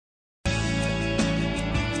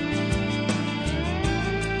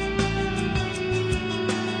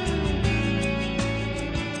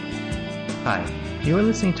Hi, you are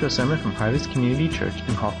listening to a sermon from Harvest Community Church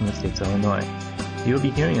in Halton Estates, Illinois. You will be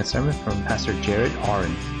hearing a sermon from Pastor Jared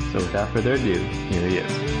Oren. So without further ado, here he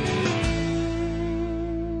is.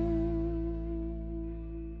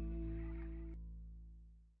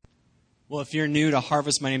 Well, if you're new to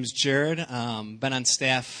Harvest, my name is Jared. Been on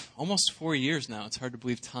staff almost 4 years now. It's hard to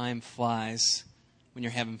believe time flies when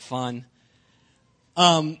you're having fun.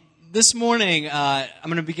 This morning, I'm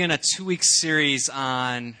going to begin a 2-week series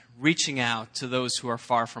on reaching out to those who are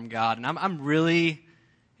far from God. And I'm really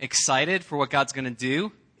excited for what God's going to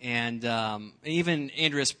do. And even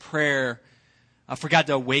Andrea's prayer for God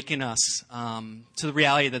to awaken us to the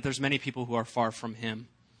reality that there's many people who are far from Him.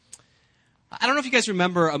 I don't know if you guys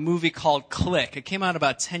remember a movie called Click. It came out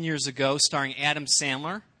about 10 years ago, starring Adam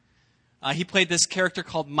Sandler. He played this character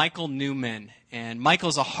called Michael Newman. And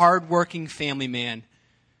Michael's a hard-working family man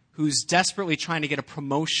who's desperately trying to get a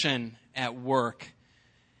promotion at work.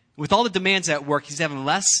 With all the demands at work, he's having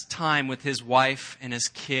less time with his wife and his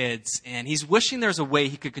kids, and he's wishing there's a way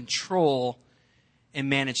he could control and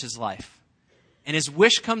manage his life. And his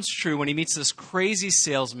wish comes true when he meets this crazy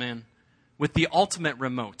salesman with the ultimate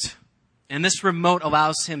remote. And this remote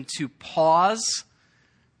allows him to pause,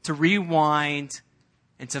 to rewind,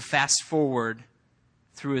 and to fast forward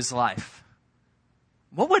through his life.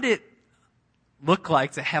 What would it look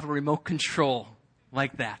like to have a remote control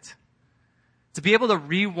like that? To be able to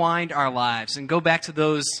rewind our lives and go back to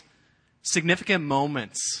those significant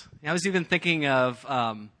moments. I was even thinking of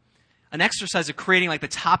an exercise of creating like the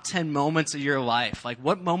top 10 moments of your life. Like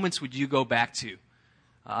what moments would you go back to?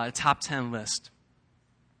 A top 10 list.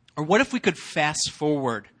 Or what if we could fast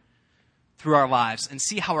forward through our lives and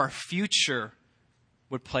see how our future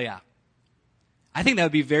would play out? I think that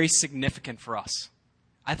would be very significant for us.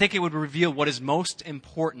 I think it would reveal what is most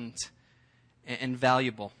important and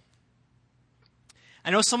valuable. I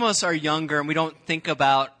know some of us are younger and we don't think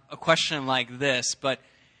about a question like this, but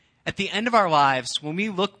at the end of our lives, when we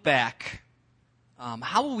look back,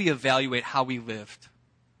 how will we evaluate how we lived?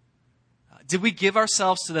 Did we give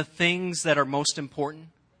ourselves to the things that are most important?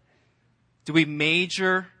 Do we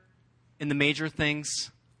major in the major things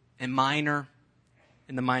and minor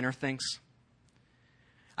in the minor things?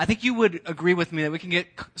 I think you would agree with me that we can get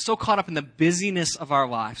so caught up in the busyness of our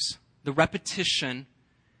lives, the repetition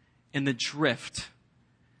and the drift,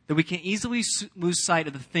 that we can easily lose sight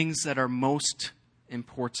of the things that are most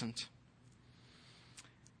important.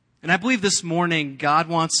 And I believe this morning God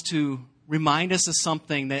wants to remind us of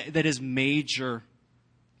something that is major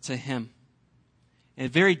to Him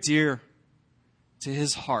and very dear to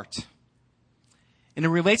His heart. And it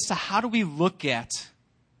relates to how do we look at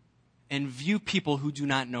and view people who do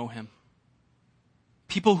not know Him.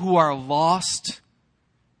 People who are lost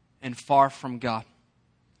and far from God.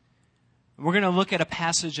 We're going to look at a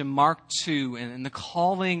passage in Mark 2 and the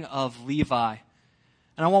calling of Levi.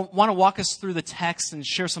 And I want to walk us through the text and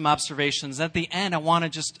share some observations. At the end, I want to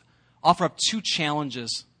just offer up 2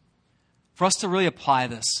 challenges for us to really apply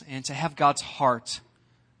this and to have God's heart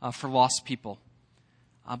for lost people.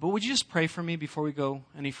 But would you just pray for me before we go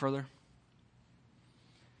any further?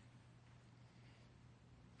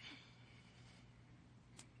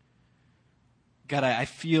 God, I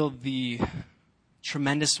feel the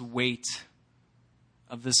tremendous weight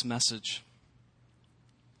of this message.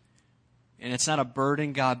 And it's not a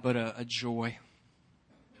burden, God, but a joy.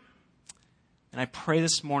 And I pray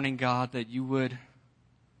this morning, God, that you would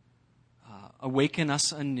awaken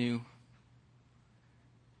us anew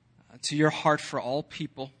to your heart for all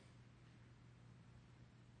people.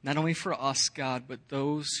 Not only for us, God, but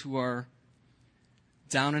those who are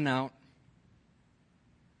down and out.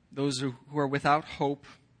 Those who are without hope.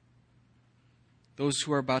 Those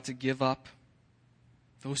who are about to give up.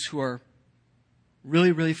 Those who are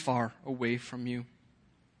really, really far away from you.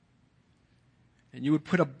 And you would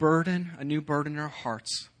put a new burden in our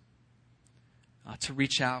hearts to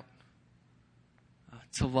reach out,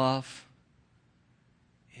 to love,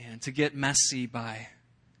 and to get messy by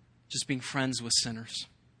just being friends with sinners.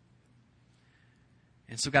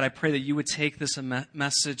 And so, God, I pray that you would take this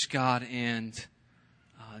message, God, and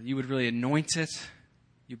you would really anoint it.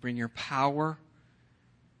 You bring your power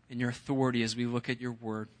and your authority as we look at your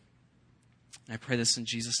word. And I pray this in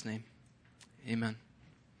Jesus' name. Amen.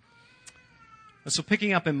 So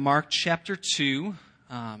picking up in Mark chapter 2,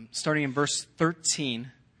 starting in verse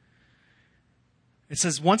 13, it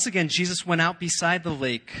says, "Once again, Jesus went out beside the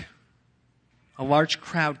lake. A large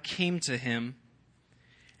crowd came to him,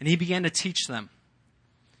 and he began to teach them.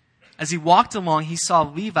 As he walked along, he saw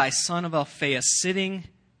Levi, son of Alphaeus, sitting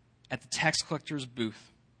at the tax collector's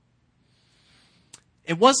booth.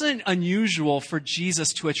 It wasn't unusual for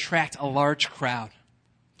Jesus to attract a large crowd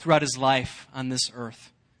throughout his life on this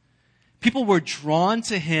earth. People were drawn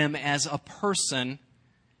to him as a person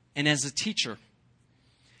and as a teacher.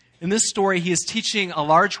 In this story, he is teaching a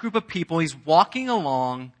large group of people. He's walking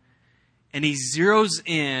along, and he zeroes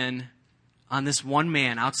in on this one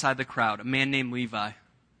man outside the crowd, a man named Levi.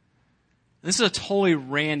 This is a totally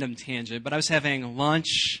random tangent, but I was having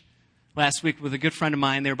lunch last week with a good friend of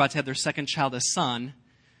mine. They were about to have their second child, a son,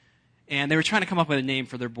 and they were trying to come up with a name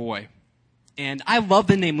for their boy. And I love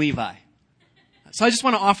the name Levi. So I just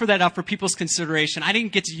want to offer that up for people's consideration. I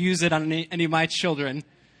didn't get to use it on any of my children,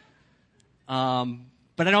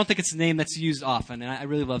 but I don't think it's a name that's used often, and I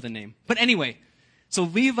really love the name. But anyway, so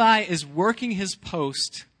Levi is working his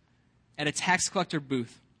post at a tax collector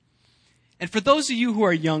booth. And for those of you who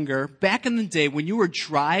are younger, back in the day when you were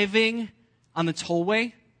driving on the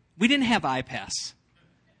tollway, we didn't have iPass.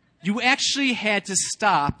 You actually had to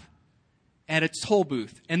stop at a toll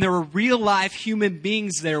booth, and there were real live human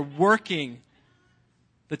beings there working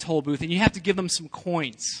the toll booth, and you have to give them some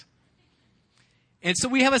coins. And so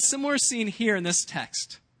we have a similar scene here in this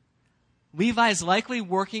text. Levi is likely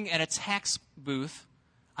working at a tax booth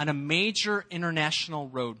on a major international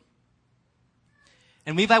road.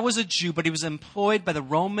 And Levi was a Jew, but he was employed by the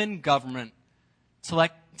Roman government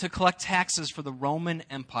to collect taxes for the Roman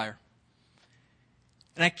Empire.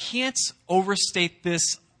 And I can't overstate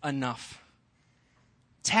this enough.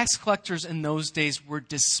 Tax collectors in those days were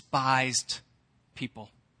despised people.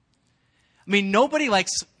 I mean, nobody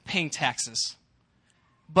likes paying taxes.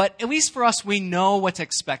 But at least for us, we know what to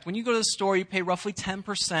expect. When you go to the store, you pay roughly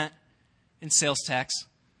 10% in sales tax.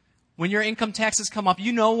 When your income taxes come up,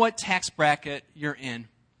 you know what tax bracket you're in.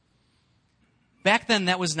 Back then,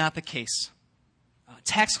 that was not the case.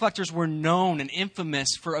 Tax collectors were known and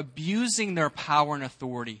infamous for abusing their power and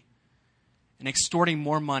authority and extorting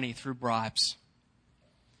more money through bribes.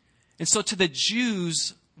 And so to the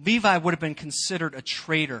Jews, Levi would have been considered a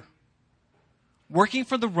traitor, working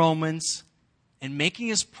for the Romans and making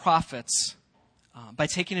his profits by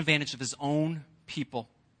taking advantage of his own people.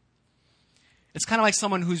 It's kind of like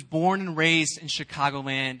someone who's born and raised in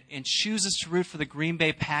Chicagoland and chooses to root for the Green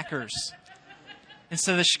Bay Packers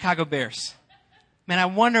instead of the Chicago Bears. Man, I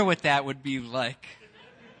wonder what that would be like.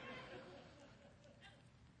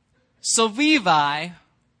 So Levi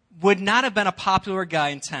would not have been a popular guy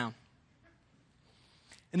in town.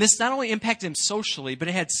 And this not only impacted him socially, but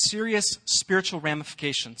it had serious spiritual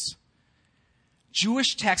ramifications.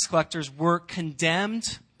 Jewish tax collectors were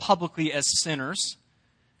condemned publicly as sinners,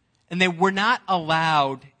 and they were not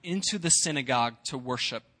allowed into the synagogue to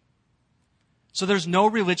worship. So there's no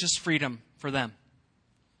religious freedom for them.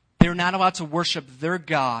 They're not allowed to worship their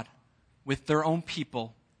God with their own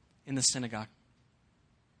people in the synagogue.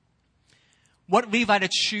 What Levi to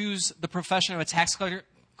choose the profession of a tax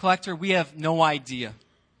collector, we have no idea.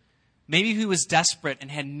 Maybe he was desperate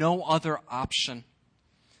and had no other option.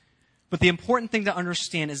 But the important thing to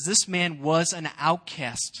understand is this man was an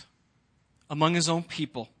outcast among his own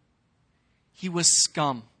people. He was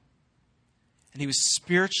scum. And he was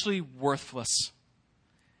spiritually worthless.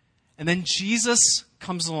 And then Jesus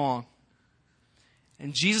comes along.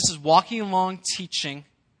 And Jesus is walking along teaching.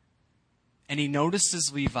 And he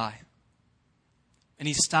notices Levi. And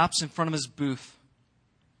he stops in front of his booth.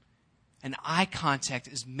 And eye contact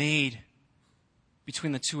is made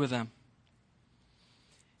between the two of them.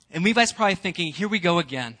 And Levi's probably thinking, here we go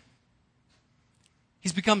again.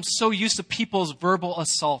 He's become so used to people's verbal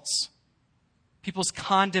assaults, people's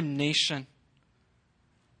condemnation.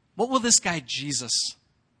 What will this guy Jesus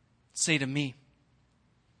say to me?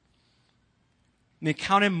 In the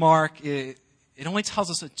account in Mark, it only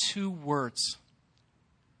tells us 2 words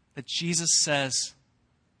that Jesus says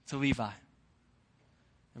to Levi.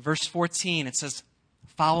 In verse 14, it says,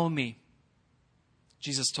 "Follow me,"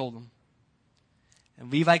 Jesus told him. And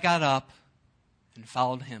Levi got up and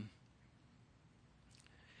followed him.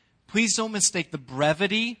 Please don't mistake the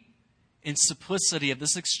brevity and simplicity of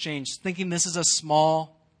this exchange, thinking this is a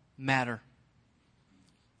small matter.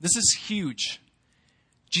 This is huge.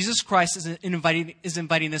 Jesus Christ is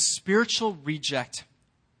inviting a spiritual reject,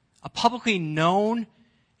 a publicly known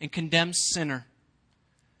and condemned sinner,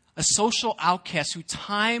 a social outcast who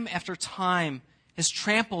time after time has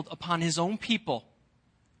trampled upon his own people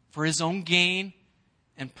for his own gain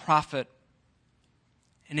and profit.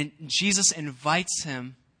 And Jesus invites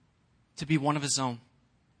him to be one of his own,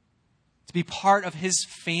 to be part of his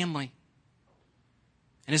family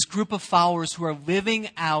and his group of followers who are living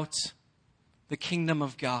out the kingdom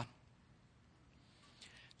of God.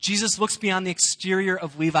 Jesus looks beyond the exterior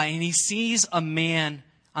of Levi and he sees a man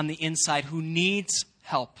on the inside who needs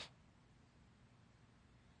help,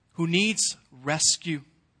 who needs rescue,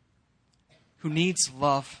 who needs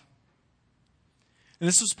love. And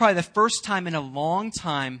this was probably the first time in a long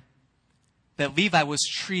time that Levi was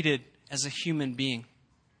treated as a human being.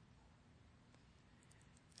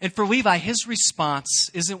 And for Levi, his response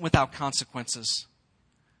isn't without consequences.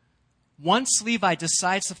 Once Levi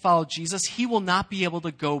decides to follow Jesus, he will not be able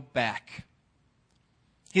to go back.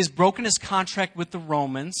 He has broken his contract with the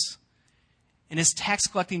Romans, and his tax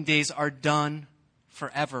collecting days are done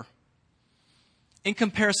forever. In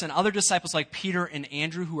comparison, other disciples like Peter and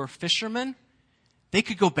Andrew, who are fishermen, they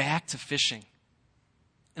could go back to fishing.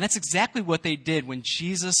 And that's exactly what they did when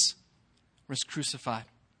Jesus was crucified.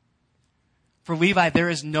 For Levi, there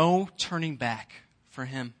is no turning back for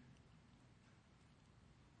him.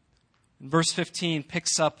 And verse 15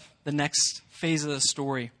 picks up the next phase of the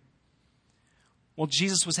story. While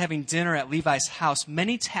Jesus was having dinner at Levi's house,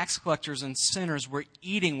 many tax collectors and sinners were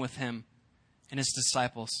eating with him and his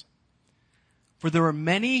disciples. For there were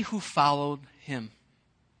many who followed him.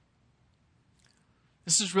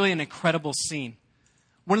 This is really an incredible scene.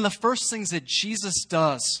 One of the first things that Jesus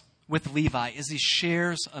does with Levi is he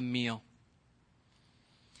shares a meal.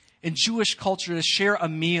 In Jewish culture, to share a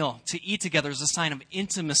meal, to eat together, is a sign of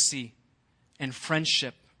intimacy and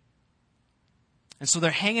friendship. And so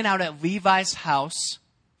they're hanging out at Levi's house,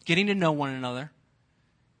 getting to know one another.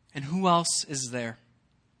 And who else is there?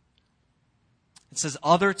 It says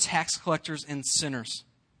other tax collectors and sinners.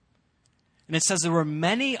 And it says there were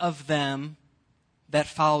many of them that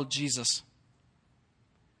followed Jesus.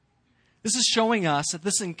 This is showing us that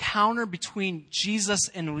this encounter between Jesus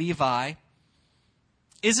and Levi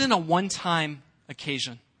isn't a one-time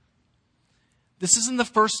occasion. This isn't the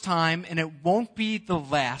first time, and it won't be the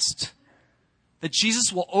last, that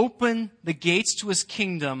Jesus will open the gates to his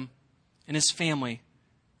kingdom and his family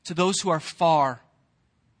to those who are far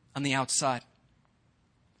on the outside.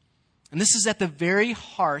 And this is at the very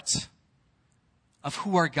heart of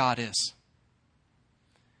who our God is.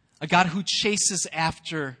 A God who chases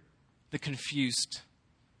after the confused.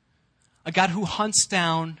 A God who hunts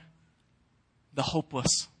down the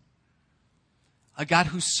hopeless. A God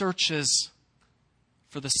who searches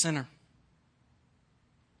for the sinner.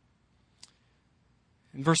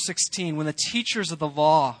 In verse 16, when the teachers of the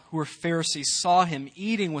law, who were Pharisees, saw him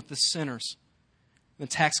eating with the sinners, the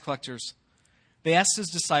tax collectors, they asked his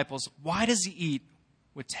disciples, "Why does he eat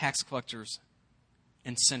with tax collectors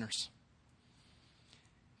and sinners?"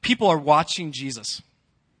 People are watching Jesus.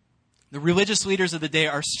 The religious leaders of the day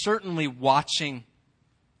are certainly watching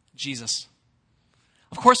Jesus.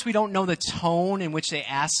 Of course, we don't know the tone in which they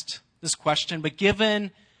asked this question, but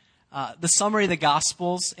given the summary of the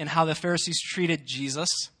Gospels and how the Pharisees treated Jesus,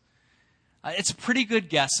 it's a pretty good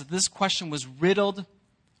guess that this question was riddled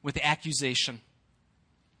with accusation.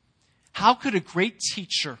 How could a great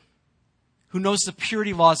teacher who knows the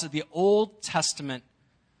purity laws of the Old Testament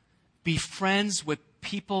be friends with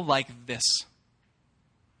people like this?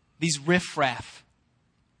 These riffraff,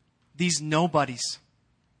 these nobodies.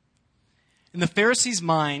 In the Pharisees'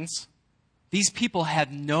 minds, these people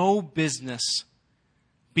had no business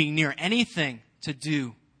being near anything to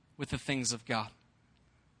do with the things of God.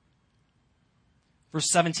 Verse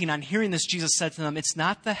 17, on hearing this, Jesus said to them, "It's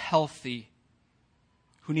not the healthy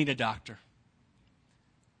who need a doctor,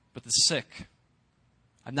 but the sick.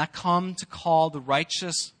 I've not come to call the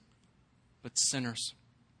righteous, but sinners."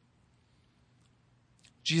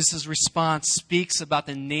 Jesus' response speaks about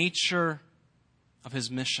the nature of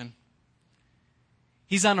his mission.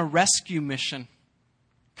 He's on a rescue mission,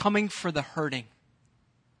 coming for the hurting,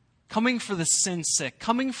 coming for the sin sick,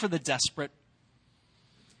 coming for the desperate.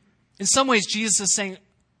 In some ways, Jesus is saying,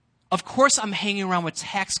 of course I'm hanging around with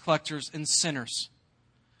tax collectors and sinners.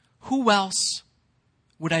 Who else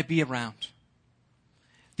would I be around?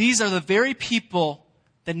 These are the very people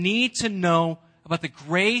that need to know about the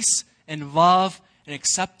grace and love and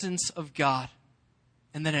acceptance of God,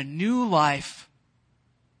 and that a new life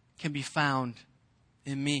can be found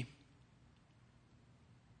in me.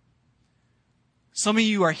 Some of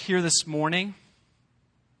you are here this morning,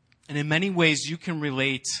 and in many ways you can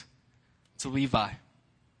relate to Levi.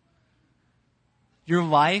 Your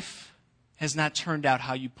life has not turned out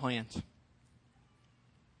how you planned.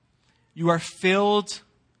 You are filled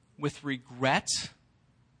with regret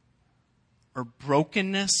or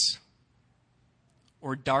brokenness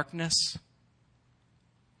or darkness.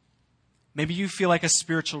 Maybe you feel like a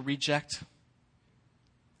spiritual reject.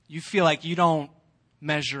 You feel like you don't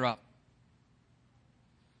measure up.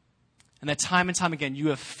 And that time and time again, you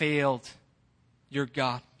have failed your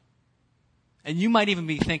God. And you might even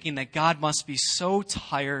be thinking that God must be so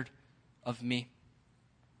tired of me.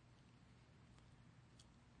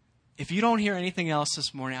 if you don't hear anything else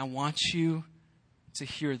this morning, I want you to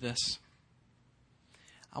hear this.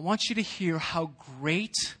 I want you to hear how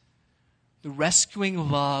great the rescuing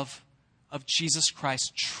love of Jesus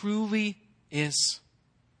Christ truly is.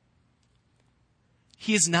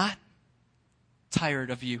 He is not tired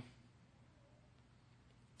of you.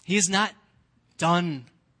 He is not done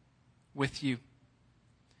with you.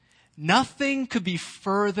 Nothing could be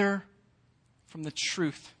further from the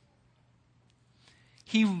truth.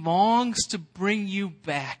 He longs to bring you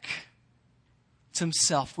back to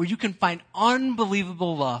himself, where you can find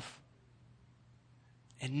unbelievable love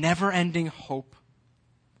and never-ending hope.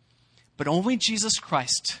 But only Jesus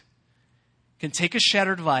Christ can take a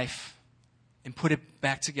shattered life and put it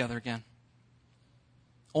back together again.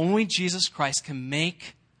 Only Jesus Christ can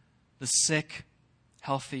make the sick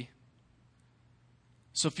healthy.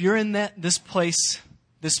 So if you're in this place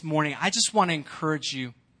this morning, I just want to encourage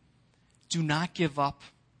you, do not give up.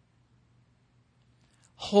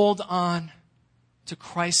 Hold on to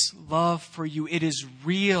Christ's love for you. It is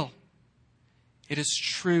real. It is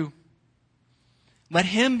true. Let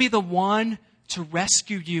him be the one to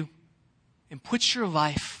rescue you and put your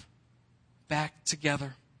life back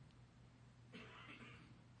together.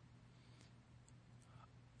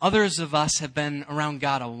 Others of us have been around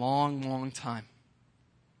God a long, long time.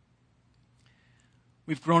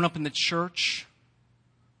 We've grown up in the church,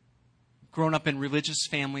 grown up in religious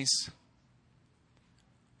families.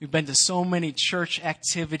 We've been to so many church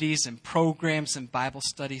activities and programs and Bible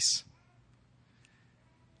studies.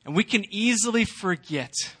 And we can easily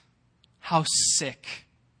forget how sick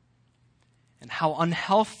and how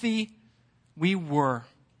unhealthy we were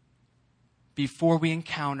before we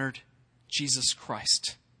encountered Jesus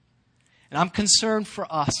Christ. And I'm concerned for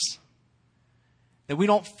us that we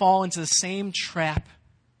don't fall into the same trap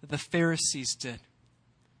that the Pharisees did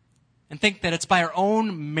and think that it's by our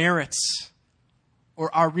own merits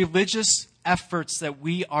or our religious efforts that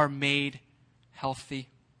we are made healthy.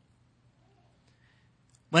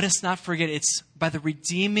 Let us not forget it's by the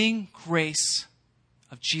redeeming grace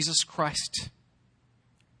of Jesus Christ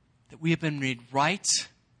that we have been made right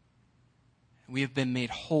and we have been made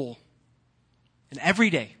whole. And every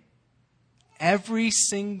day, every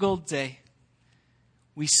single day,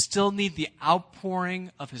 we still need the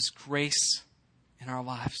outpouring of his grace in our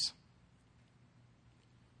lives.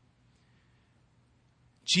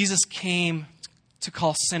 Jesus came to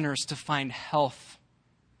call sinners to find health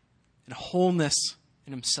and wholeness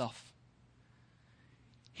in himself.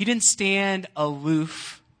 He didn't stand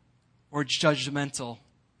aloof or judgmental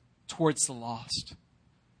towards the lost.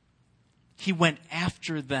 He went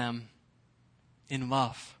after them in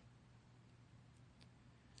love.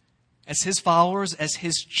 As his followers, as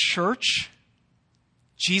his church,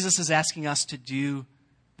 Jesus is asking us to do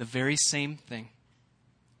the very same thing.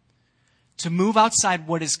 To move outside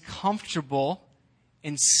what is comfortable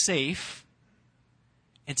and safe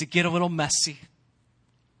and to get a little messy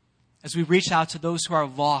as we reach out to those who are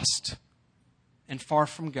lost and far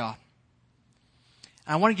from God.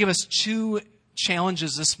 And I want to give us two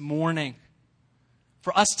challenges this morning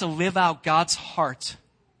for us to live out God's heart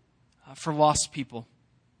for lost people.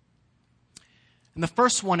 And the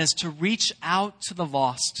first one is to reach out to the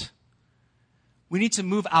lost. We need to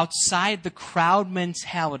move outside the crowd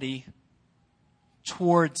mentality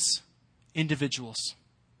towards individuals.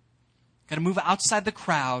 Got to move outside the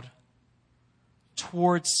crowd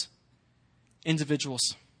towards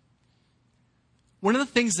individuals. One of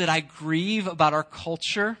the things that I grieve about our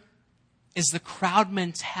culture is the crowd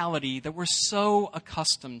mentality that we're so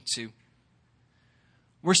accustomed to.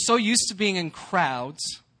 We're so used to being in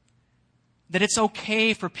crowds that it's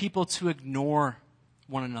okay for people to ignore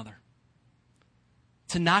one another,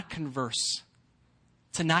 to not converse,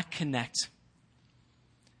 to not connect.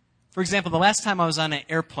 For example, the last time I was on an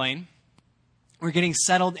airplane, we were getting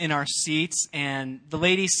settled in our seats, and the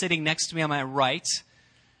lady sitting next to me on my right,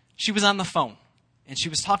 she was on the phone, and she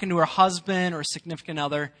was talking to her husband or significant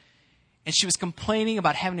other, and she was complaining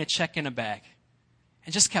about having to check in a bag,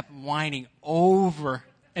 and just kept whining over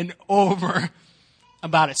and over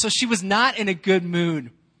about it. So she was not in a good mood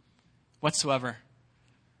whatsoever.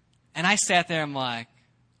 And I sat there, I'm like,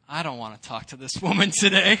 I don't want to talk to this woman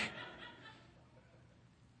today.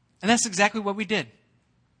 And that's exactly what we did.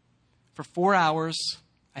 For 4 hours,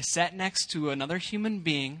 I sat next to another human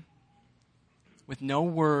being with no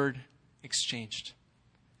word exchanged.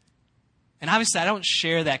 And obviously, I don't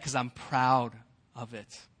share that because I'm proud of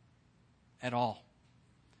it at all.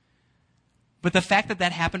 But the fact that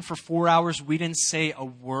that happened for 4 hours, we didn't say a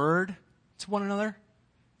word to one another,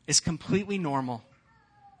 is completely normal.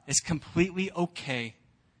 It's completely okay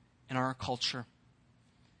in our culture.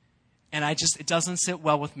 And it doesn't sit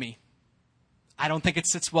well with me. I don't think it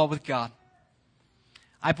sits well with God.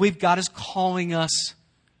 I believe God is calling us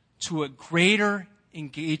to a greater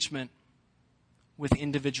engagement with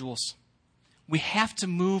individuals. We have to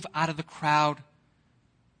move out of the crowd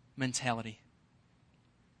mentality.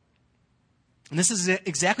 And this is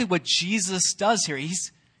exactly what Jesus does here.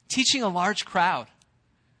 He's teaching a large crowd.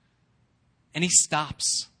 And he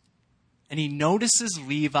stops. And he notices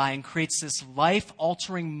Levi and creates this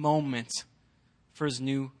life-altering moment for his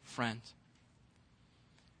new friend.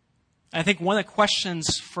 I think one of the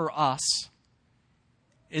questions for us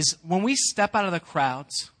is when we step out of the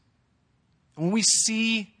crowds, and when we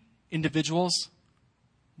see individuals,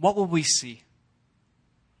 what will we see?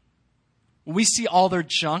 Will we see all their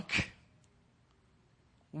junk?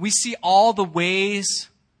 Will we see all the ways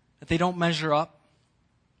that they don't measure up?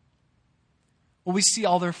 Will we see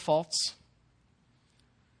all their faults?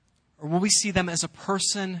 Or will we see them as a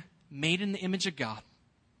person made in the image of God?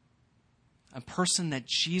 A person that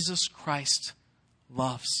Jesus Christ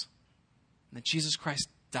loves, and that Jesus Christ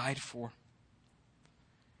died for.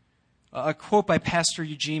 A quote by Pastor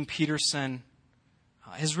Eugene Peterson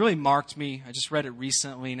has really marked me. I just read it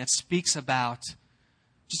recently, and it speaks about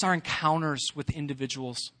just our encounters with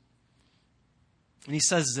individuals. And he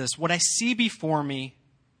says this: "What I see before me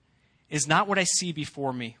is not what I see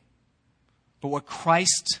before me, but what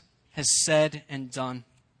Christ has said and done.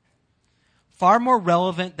 Far more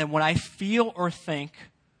relevant than what I feel or think,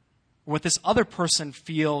 or what this other person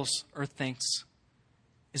feels or thinks,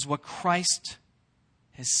 is what Christ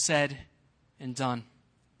has said and done."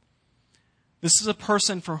 This is a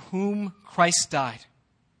person for whom Christ died.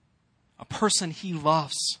 A person he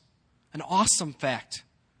loves. An awesome fact.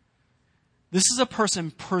 This is a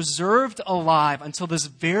person preserved alive until this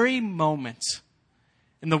very moment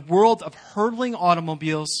in the world of hurtling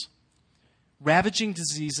automobiles, ravaging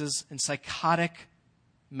diseases, and psychotic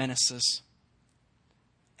menaces.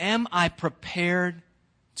 Am I prepared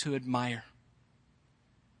to admire?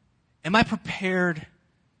 Am I prepared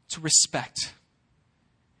to respect?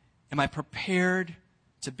 Am I prepared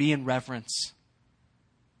to be in reverence?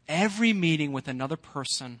 Every meeting with another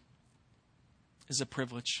person is a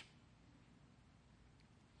privilege.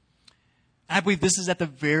 I believe this is at the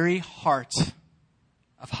very heart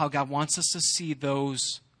of how God wants us to see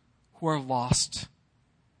those who are lost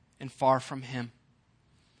and far from Him.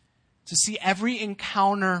 To see every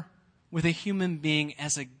encounter with a human being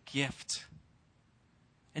as a gift.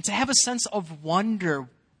 And to have a sense of wonder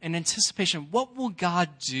and anticipation. What will God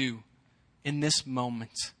do in this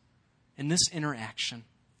moment, in this interaction?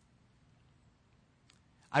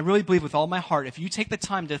 I really believe with all my heart, if you take the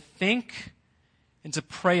time to think and to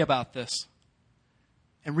pray about this,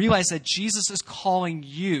 and realize that Jesus is calling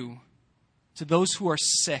you to those who are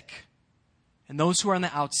sick and those who are on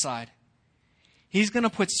the outside, He's going to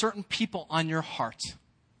put certain people on your heart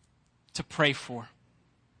to pray for,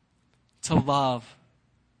 to love,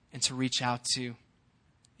 and to reach out to.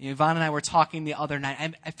 Yvonne and I were talking the other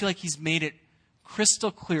night. I feel like He's made it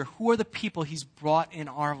crystal clear who are the people He's brought in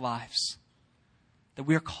our lives that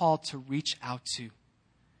we are called to reach out to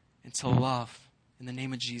and to love in the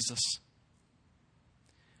name of Jesus.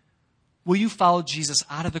 Will you follow Jesus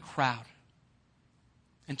out of the crowd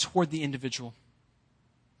and toward the individual?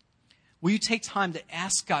 Will you take time to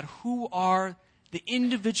ask God, who are the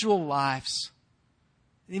individual lives,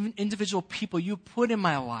 the individual people you put in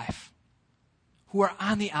my life who are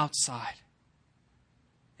on the outside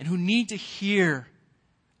and who need to hear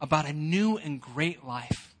about a new and great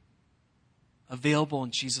life available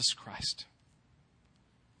in Jesus Christ?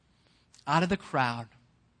 Out of the crowd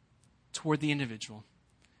toward the individual.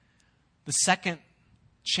 The second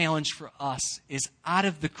challenge for us is out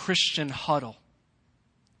of the Christian huddle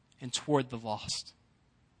and toward the lost.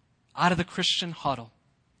 Out of the Christian huddle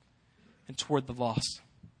and toward the lost.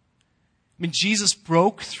 I mean, Jesus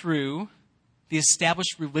broke through the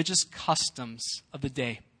established religious customs of the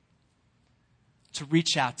day to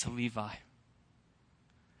reach out to Levi.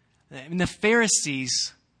 I mean, the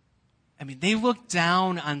Pharisees, they looked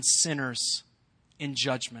down on sinners in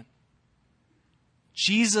judgment.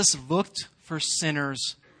 Jesus looked for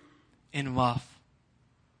sinners in love.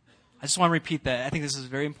 I just want to repeat that. I think this is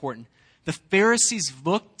very important. The Pharisees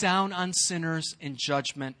looked down on sinners in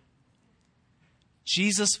judgment.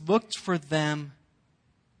 Jesus looked for them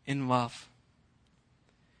in love.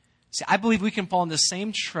 See, I believe we can fall in the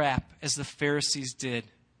same trap as the Pharisees did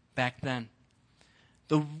back then.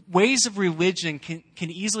 The ways of religion can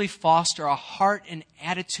easily foster a heart and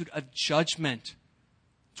attitude of judgment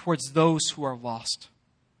towards those who are lost.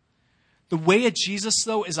 The way of Jesus,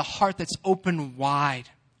 though, is a heart that's open wide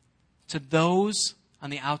to those on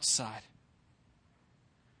the outside?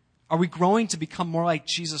 Are we growing to become more like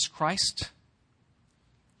Jesus Christ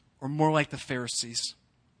or more like the Pharisees?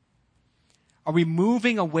 Are we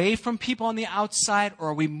moving away from people on the outside, or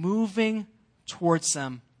are we moving towards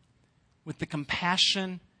them with the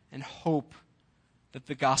compassion and hope that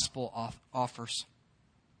the gospel offers?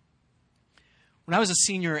 When I was a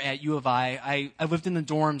senior at U of I lived in the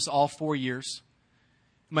dorms all 4 years.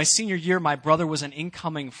 My senior year, my brother was an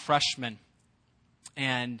incoming freshman,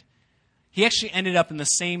 and he actually ended up in the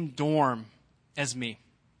same dorm as me.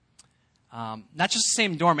 Not just the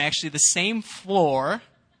same dorm, actually the same floor,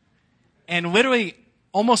 and literally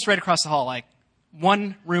almost right across the hall, like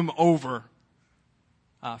one room over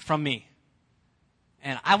from me.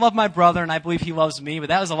 And I love my brother, and I believe he loves me, but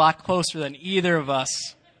that was a lot closer than either of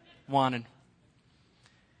us wanted.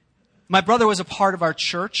 My brother was a part of our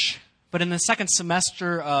church, but in the second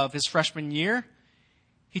semester of his freshman year,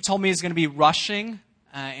 he told me he was going to be rushing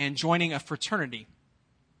and joining a fraternity.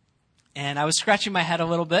 And I was scratching my head a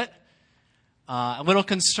little bit, a little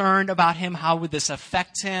concerned about him. How would this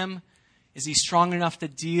affect him? Is he strong enough to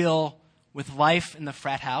deal with life in the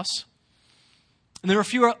frat house? And there were a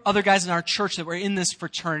few other guys in our church that were in this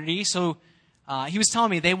fraternity, so he was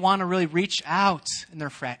telling me they want to really reach out in their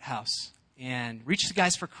frat house and reach the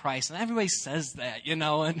guys for Christ. And everybody says that,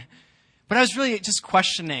 but I was really just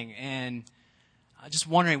questioning and just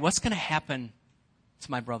wondering what's going to happen to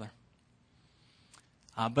my brother.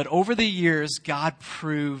 But over the years, God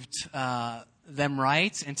proved them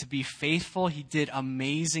right, and to be faithful, he did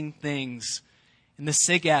amazing things in the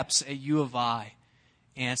SIG apps at U of I.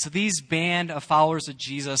 And so these band of followers of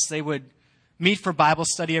Jesus, they would meet for Bible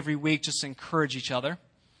study every week just to encourage each other.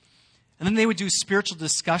 And then they would do spiritual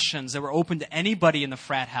discussions that were open to anybody in the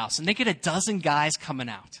frat house. And they get a dozen guys coming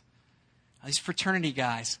out, these fraternity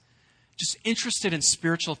guys, just interested in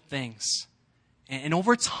spiritual things. And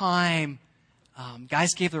over time,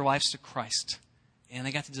 guys gave their lives to Christ, and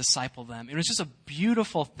they got to disciple them. It was just a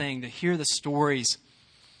beautiful thing to hear the stories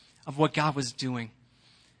of what God was doing.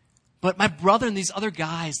 But my brother and these other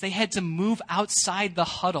guys, they had to move outside the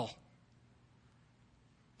huddle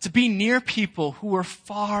to be near people who were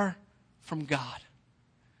far from God.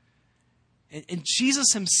 And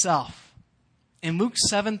Jesus himself, in Luke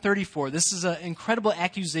 7:34, this is an incredible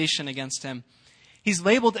accusation against him. He's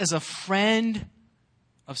labeled as a friend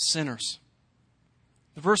of sinners.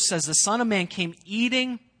 The verse says, the Son of Man came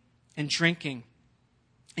eating and drinking.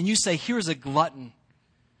 And you say, here is a glutton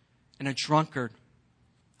and a drunkard,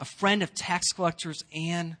 a friend of tax collectors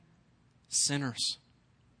and sinners.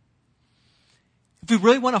 If we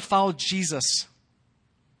really want to follow Jesus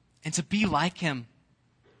and to be like him,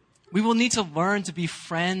 we will need to learn to be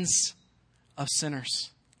friends of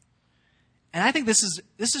sinners. And I think this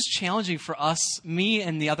is challenging for us, me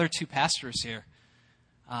and the other two pastors here.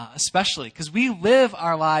 Especially because we live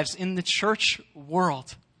our lives in the church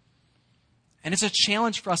world. And it's a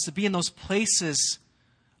challenge for us to be in those places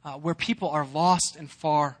where people are lost and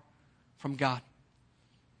far from God.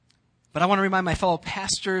 But I want to remind my fellow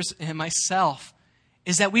pastors and myself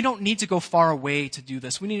is that we don't need to go far away to do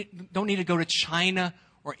this. Don't need to go to China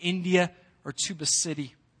or India or Tuba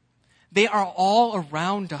City. They are all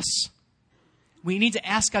around us. We need to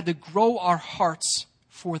ask God to grow our hearts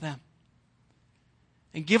for them.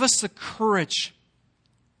 And give us the courage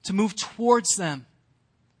to move towards them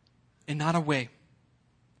and not away.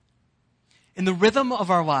 In the rhythm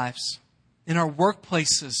of our lives, in our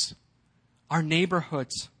workplaces, our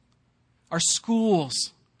neighborhoods, our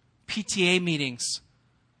schools, PTA meetings,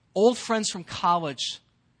 old friends from college,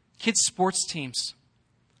 kids' sports teams,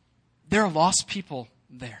 there are lost people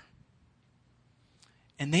there.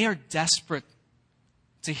 And they are desperate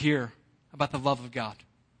to hear about the love of God.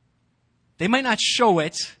 They might not show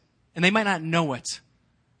it, and they might not know it,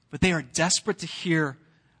 but they are desperate to hear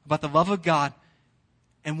about the love of God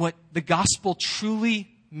and what the gospel truly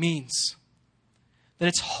means. That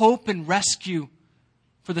it's hope and rescue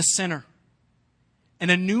for the sinner, and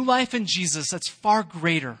a new life in Jesus that's far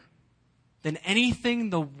greater than anything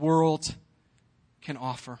the world can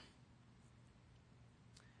offer.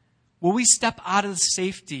 Will we step out of the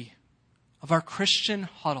safety of our Christian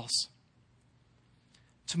huddles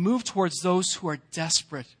to move towards those who are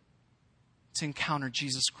desperate to encounter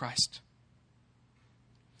Jesus Christ?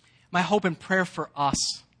 My hope and prayer for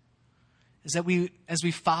us is that as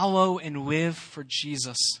we follow and live for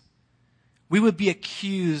Jesus, we would be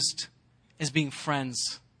accused as being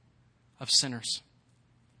friends of sinners.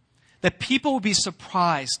 That people will be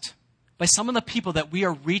surprised by some of the people that we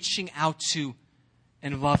are reaching out to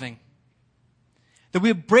and loving. That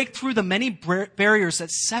we would break through the many barriers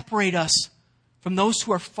that separate us from those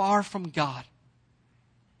who are far from God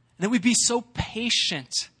And that we'd be so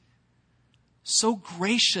patient, so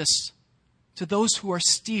gracious to those who are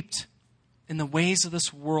steeped in the ways of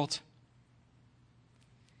this world.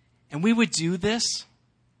 And we would do this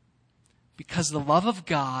because the love of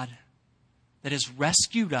God that has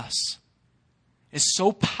rescued us is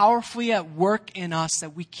so powerfully at work in us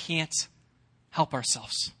that we can't help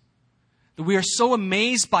ourselves. That we are so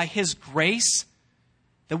amazed by His grace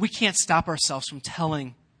that we can't stop ourselves from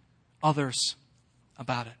telling others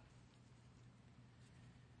about it.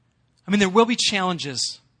 I mean, there will be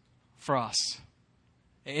challenges for us.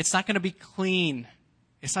 It's not going to be clean.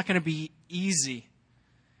 It's not going to be easy.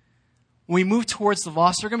 When we move towards the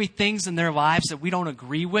lost, there are going to be things in their lives that we don't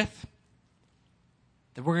agree with,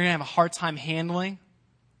 that we're going to have a hard time handling.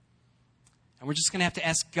 And we're just going to have to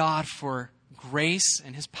ask God for grace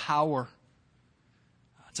and His power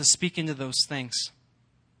to speak into those things.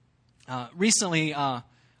 Recently, our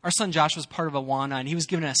son Josh was part of Awana, and he was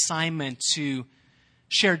given an assignment to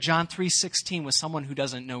share John 3:16 with someone who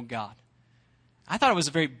doesn't know God. I thought it was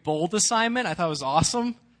a very bold assignment. I thought it was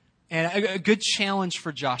awesome and a good challenge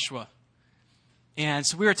for Joshua. And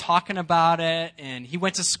so we were talking about it, and he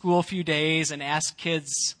went to school a few days and asked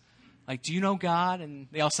kids, like, do you know God? And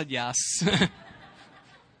they all said yes.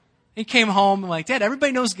 He came home and like, Dad,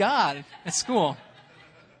 everybody knows God at school.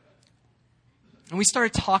 And we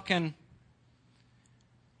started talking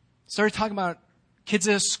about kids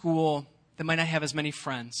at school that might not have as many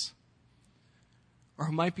friends or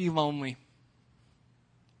who might be lonely.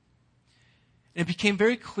 And it became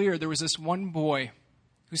very clear there was this one boy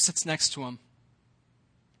who sits next to him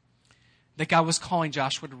that God was calling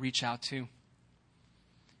Joshua to reach out to.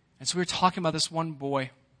 And so we were talking about this one boy.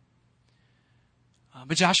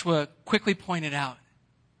 But Joshua quickly pointed out,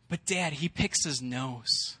 but Dad, he picks his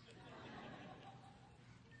nose.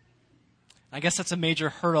 I guess that's a major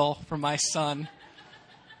hurdle for my son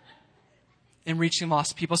in reaching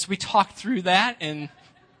lost people. So we talked through that and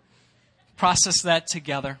processed that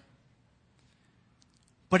together.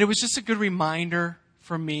 But it was just a good reminder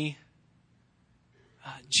for me.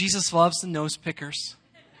 Jesus loves the nose pickers.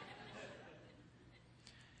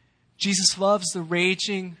 Jesus loves the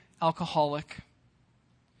raging alcoholic.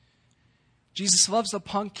 Jesus loves the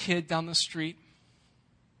punk kid down the street.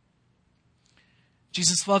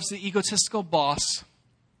 Jesus loves the egotistical boss.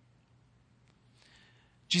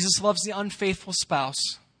 Jesus loves the unfaithful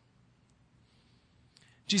spouse.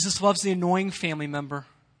 Jesus loves the annoying family member.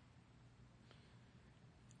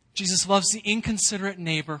 Jesus loves the inconsiderate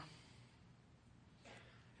neighbor.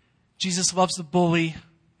 Jesus loves the bully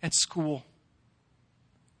at school.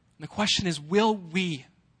 And the question is, will we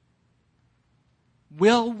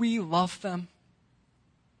love them?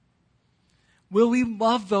 Will we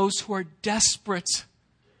love those who are desperate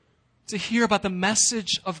to hear about the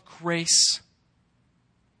message of grace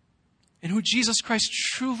and who Jesus Christ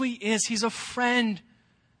truly is? He's a friend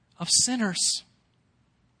of sinners.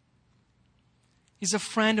 He's a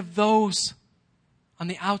friend of those on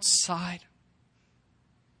the outside.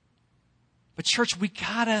 But church, we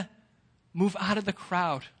gotta move out of the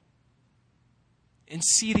crowd and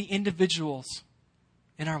see the individuals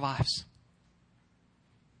in our lives.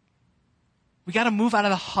 We got to move out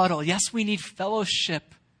of the huddle. Yes, we need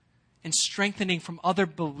fellowship and strengthening from other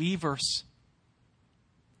believers.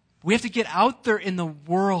 We have to get out there in the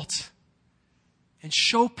world and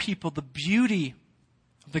show people the beauty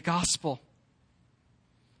of the gospel.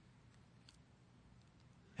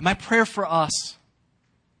 And my prayer for us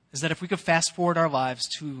is that if we could fast forward our lives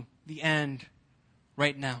to the end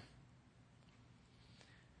right now,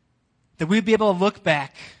 that we'd be able to look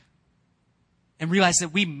back and realize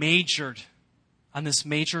that we majored on this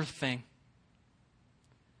major thing.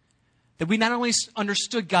 That we not only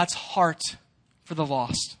understood God's heart for the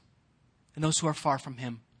lost and those who are far from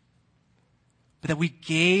Him, but that we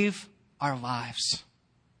gave our lives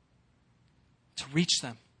to reach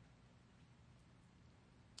them.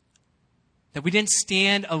 That we didn't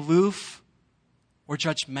stand aloof or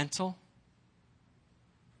judgmental,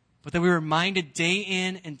 but that we were reminded day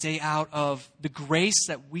in and day out of the grace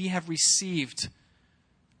that we have received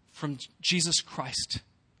from Jesus Christ.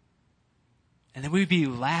 And that we would be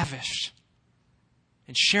lavish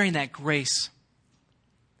in sharing that grace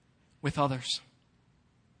with others.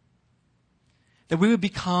 That we would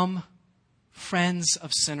become friends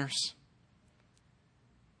of sinners.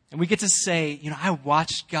 And we get to say, I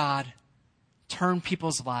watched God turn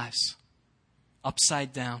people's lives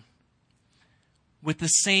upside down with the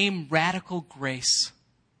same radical grace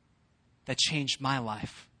that changed my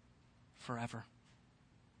life forever.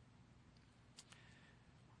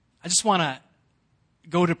 I just want to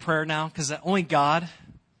go to prayer now because only God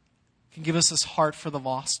can give us this heart for the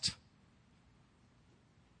lost.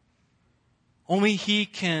 Only He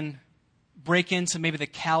can break into maybe the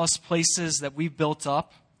callous places that we've built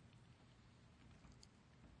up.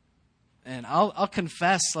 And I'll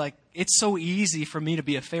confess, like, it's so easy for me to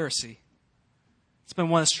be a Pharisee. It's been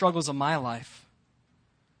one of the struggles of my life,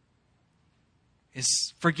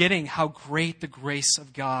 is forgetting how great the grace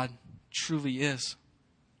of God truly is.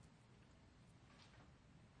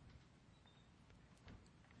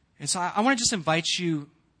 And so I want to just invite you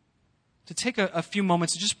to take a few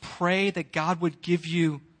moments to just pray that God would give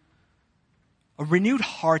you a renewed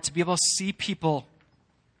heart to be able to see people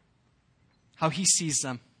how He sees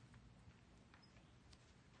them.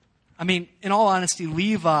 I mean, in all honesty,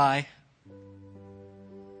 Levi,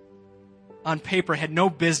 on paper, had no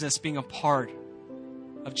business being a part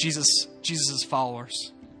of Jesus'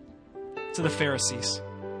 followers, to the Pharisees.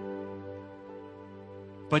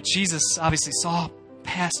 But Jesus obviously saw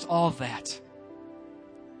past all of that.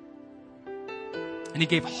 And He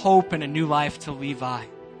gave hope and a new life to Levi.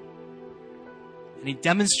 And He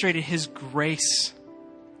demonstrated His grace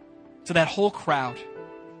to that whole crowd.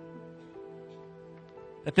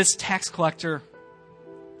 That this tax collector,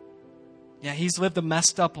 yeah, he's lived a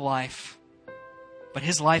messed up life, but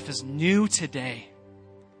his life is new today.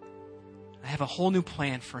 I have a whole new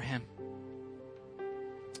plan for him.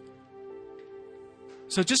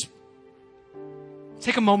 So just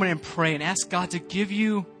take a moment and pray and ask God to give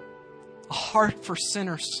you a heart for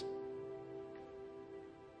sinners.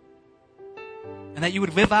 And that you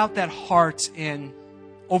would live out that heart and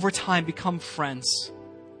over time become friends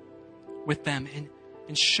with them and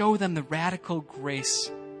show them the radical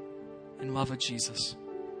grace and love of Jesus.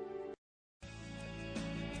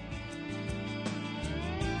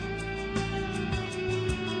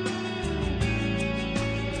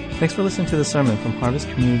 Thanks for listening to the sermon from Harvest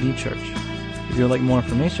Community Church. If you would like more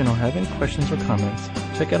information or have any questions or comments,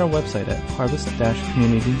 check out our website at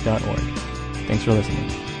harvest-community.org. Thanks for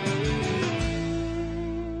listening.